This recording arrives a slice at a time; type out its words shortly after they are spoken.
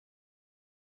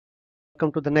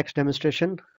Come to the next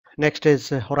demonstration. Next is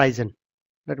Horizon.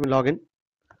 Let me log in.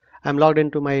 I'm logged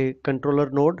into my controller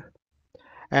node,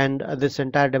 and this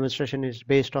entire demonstration is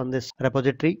based on this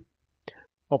repository,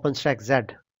 OpenStack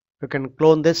Z. You can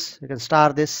clone this, you can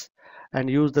star this, and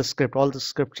use the script. All the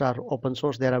scripts are open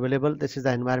source, they are available. This is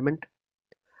the environment.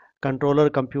 Controller,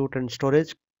 compute, and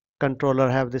storage. Controller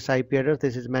have this IP address.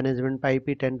 This is management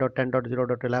IP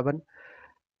 10.10.0.11.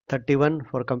 31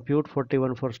 for compute,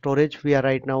 41 for storage. We are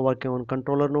right now working on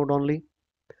controller node only,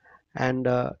 and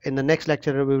in the next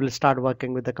lecture we will start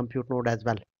working with the compute node as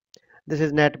well. This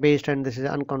is net based and this is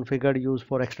unconfigured, used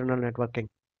for external networking.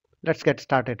 Let's get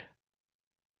started.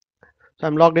 So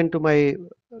I'm logged into my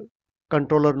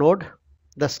controller node.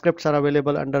 The scripts are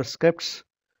available under scripts,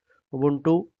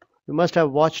 Ubuntu. You must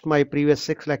have watched my previous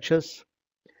 6 lectures.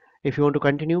 If you want to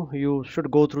continue, you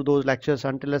should go through those lectures.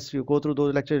 Unless you go through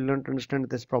those lectures, you'll not understand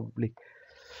this probably.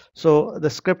 So the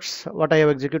scripts, what I have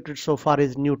executed so far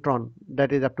is Neutron.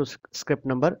 That is up to script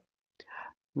number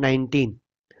 19.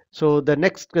 So the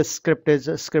next script is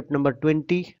script number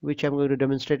 20, which I'm going to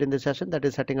demonstrate in this session. That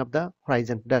is setting up the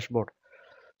Horizon dashboard.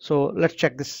 So let's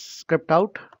check this script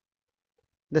out.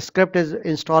 The script is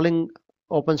installing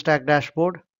OpenStack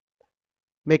dashboard,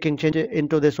 making changes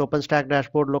into this OpenStack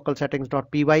dashboard local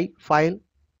settings.py file,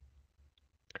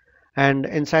 and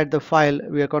inside the file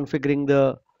we are configuring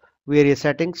the various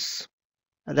settings.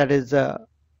 That is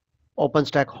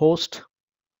OpenStack host,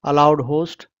 allowed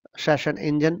host, session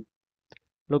engine,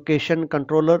 location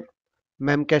controller,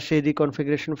 memcache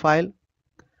reconfiguration file,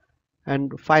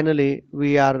 and finally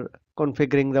we are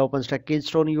configuring the OpenStack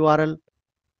keystone URL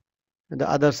and the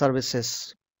other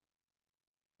services.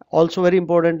 Also, very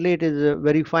importantly, it is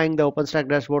verifying the OpenStack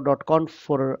dashboard.conf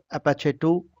for Apache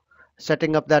 2,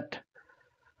 setting up that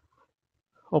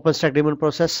OpenStack daemon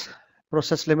process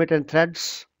limit and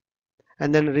threads,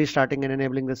 and then restarting and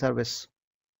enabling the service.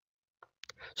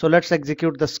 So let's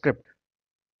execute the script.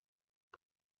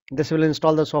 This will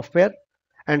install the software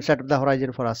and set up the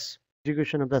Horizon for us.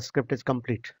 Execution of the script is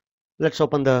complete. Let's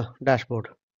open the dashboard.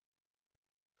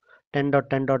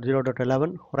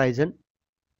 10.10.0.11 Horizon.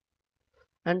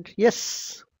 And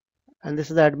yes, and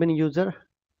this is the admin user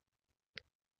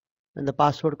and the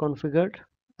password configured,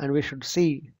 and we should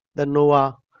see the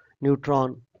Nova,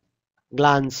 Neutron,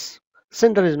 Glance.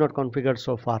 Cinder is not configured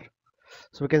so far,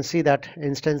 so we can see that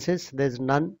instances there's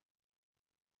none,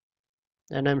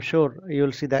 and I'm sure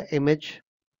you'll see the image,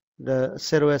 the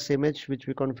CeroS image which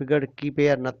we configured. Key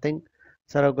pair nothing,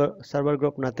 server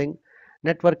group nothing,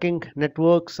 networking,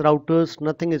 networks, routers,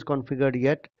 nothing is configured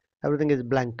yet. Everything is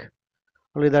blank.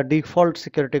 Only the default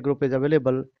security group is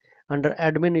available. Under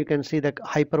admin you can see the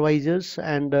hypervisors,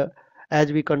 and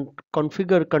as we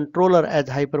configure controller as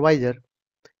hypervisor,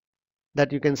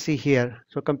 that you can see here.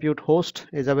 So compute host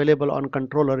is available on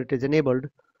controller, it is enabled,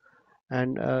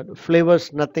 and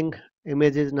flavors nothing,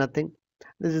 images nothing.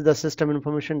 This is the system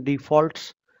information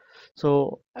defaults.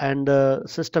 So, and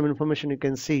system information, you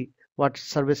can see what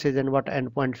services and what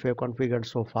endpoints we have configured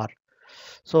so far.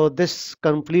 So this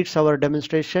completes our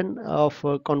demonstration of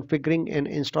configuring and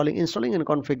installing and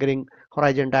configuring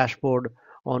Horizon dashboard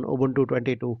on Ubuntu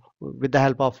 22 with the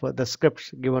help of the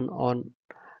scripts given on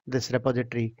this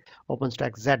repository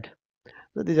OpenStack Z.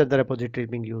 So these are the repositories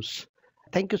being used.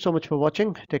 Thank you so much for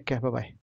watching. Take care. Bye bye.